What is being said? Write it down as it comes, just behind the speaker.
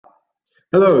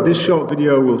Hello, this short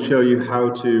video will show you how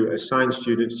to assign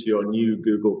students to your new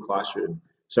Google Classroom.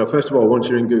 So first of all, once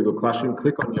you're in Google Classroom,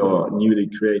 click on your newly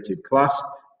created class,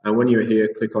 and when you're here,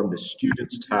 click on the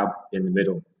Students tab in the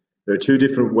middle. There are two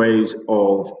different ways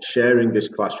of sharing this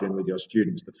classroom with your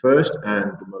students. The first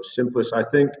and the most simplest, I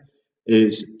think,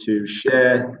 is to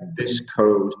share this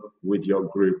code with your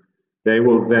group. They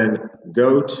will then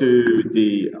go to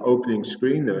the opening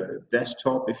screen, the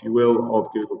desktop, if you will,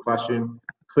 of Google Classroom,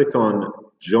 click on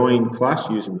Join Class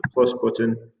using the plus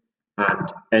button,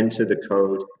 and enter the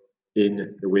code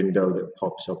in the window that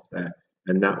pops up there.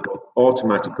 And that will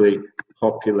automatically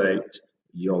populate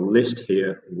your list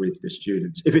here with the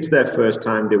students. If it's their first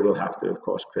time, they will have to, of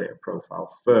course, create a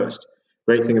profile first.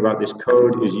 Great thing about this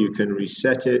code is you can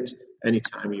reset it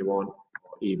anytime you want,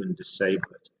 or even disable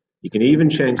it. You can even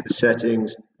change the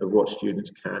settings of what students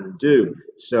can do.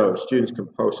 So students can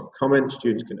post and comment,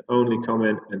 students can only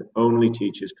comment, and only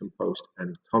teachers can post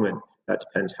and comment. That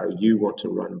depends how you want to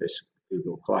run this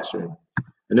Google Classroom.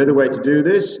 Another way to do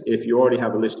this, if you already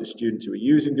have a list of students who are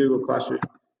using Google Classroom,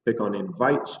 click on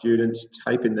Invite Students,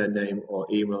 type in their name or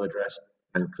email address,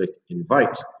 and click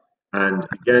Invite. And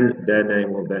again, their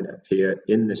name will then appear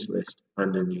in this list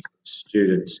underneath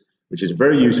students, which is a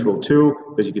very useful tool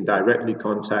because you can directly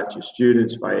contact your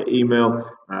students via email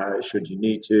should you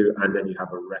need to, and then you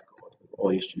have a record of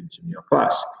all your students in your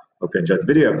class. Hope you enjoyed the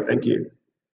video. Thank you.